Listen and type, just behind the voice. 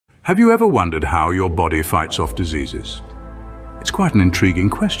Have you ever wondered how your body fights off diseases? It's quite an intriguing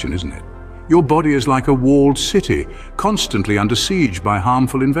question, isn't it? Your body is like a walled city, constantly under siege by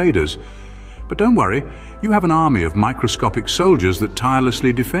harmful invaders. But don't worry, you have an army of microscopic soldiers that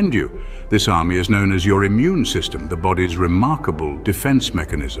tirelessly defend you. This army is known as your immune system, the body's remarkable defense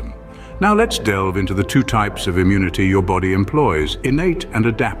mechanism. Now let's delve into the two types of immunity your body employs, innate and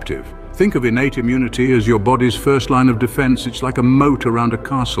adaptive. Think of innate immunity as your body's first line of defense. It's like a moat around a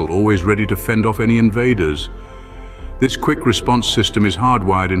castle, always ready to fend off any invaders. This quick response system is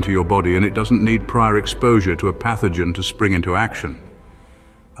hardwired into your body, and it doesn't need prior exposure to a pathogen to spring into action.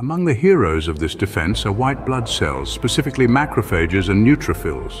 Among the heroes of this defense are white blood cells, specifically macrophages and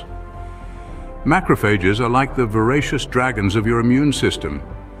neutrophils. Macrophages are like the voracious dragons of your immune system.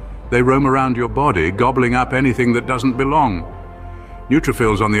 They roam around your body, gobbling up anything that doesn't belong.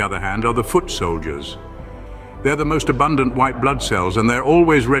 Neutrophils, on the other hand, are the foot soldiers. They're the most abundant white blood cells, and they're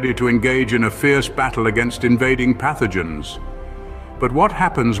always ready to engage in a fierce battle against invading pathogens. But what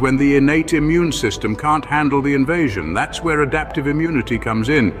happens when the innate immune system can't handle the invasion? That's where adaptive immunity comes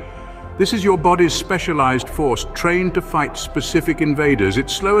in. This is your body's specialized force, trained to fight specific invaders.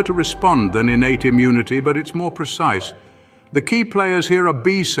 It's slower to respond than innate immunity, but it's more precise. The key players here are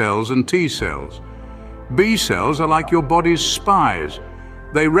B cells and T cells. B cells are like your body's spies.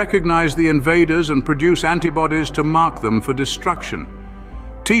 They recognize the invaders and produce antibodies to mark them for destruction.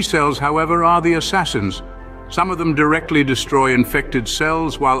 T cells, however, are the assassins. Some of them directly destroy infected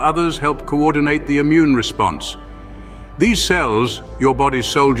cells, while others help coordinate the immune response. These cells, your body's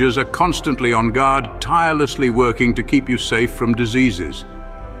soldiers, are constantly on guard, tirelessly working to keep you safe from diseases.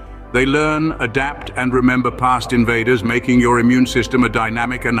 They learn, adapt, and remember past invaders, making your immune system a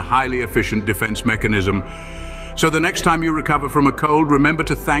dynamic and highly efficient defense mechanism. So the next time you recover from a cold, remember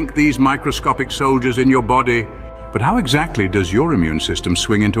to thank these microscopic soldiers in your body. But how exactly does your immune system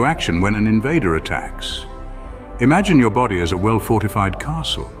swing into action when an invader attacks? Imagine your body as a well-fortified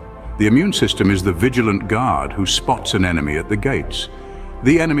castle. The immune system is the vigilant guard who spots an enemy at the gates,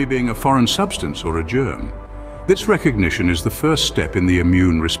 the enemy being a foreign substance or a germ. This recognition is the first step in the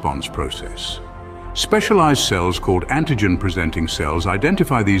immune response process. Specialized cells called antigen-presenting cells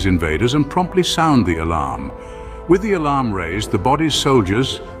identify these invaders and promptly sound the alarm. With the alarm raised, the body's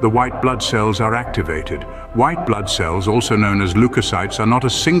soldiers, the white blood cells, are activated. White blood cells, also known as leukocytes, are not a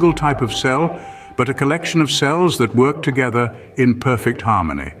single type of cell, but a collection of cells that work together in perfect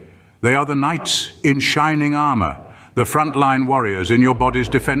harmony. They are the knights in shining armor, the frontline warriors in your body's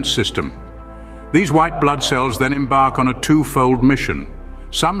defense system. These white blood cells then embark on a twofold mission.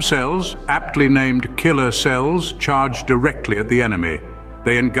 Some cells, aptly named killer cells, charge directly at the enemy.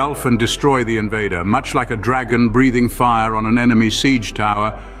 They engulf and destroy the invader, much like a dragon breathing fire on an enemy siege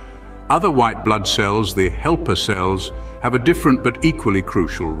tower. Other white blood cells, the helper cells, have a different but equally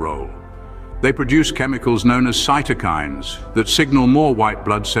crucial role. They produce chemicals known as cytokines that signal more white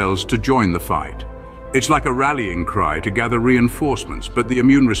blood cells to join the fight. It's like a rallying cry to gather reinforcements, but the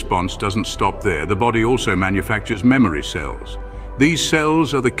immune response doesn't stop there. The body also manufactures memory cells. These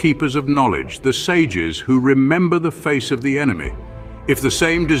cells are the keepers of knowledge, the sages who remember the face of the enemy. If the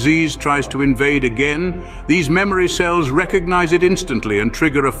same disease tries to invade again, these memory cells recognize it instantly and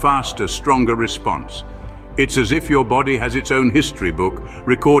trigger a faster, stronger response. It's as if your body has its own history book,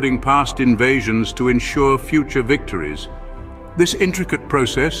 recording past invasions to ensure future victories. This intricate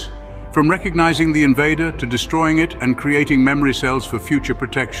process, from recognizing the invader to destroying it and creating memory cells for future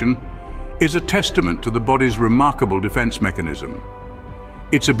protection, is a testament to the body's remarkable defense mechanism.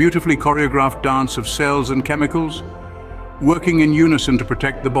 It's a beautifully choreographed dance of cells and chemicals, working in unison to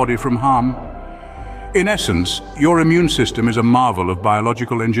protect the body from harm. In essence, your immune system is a marvel of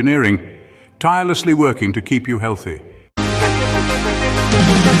biological engineering, tirelessly working to keep you healthy.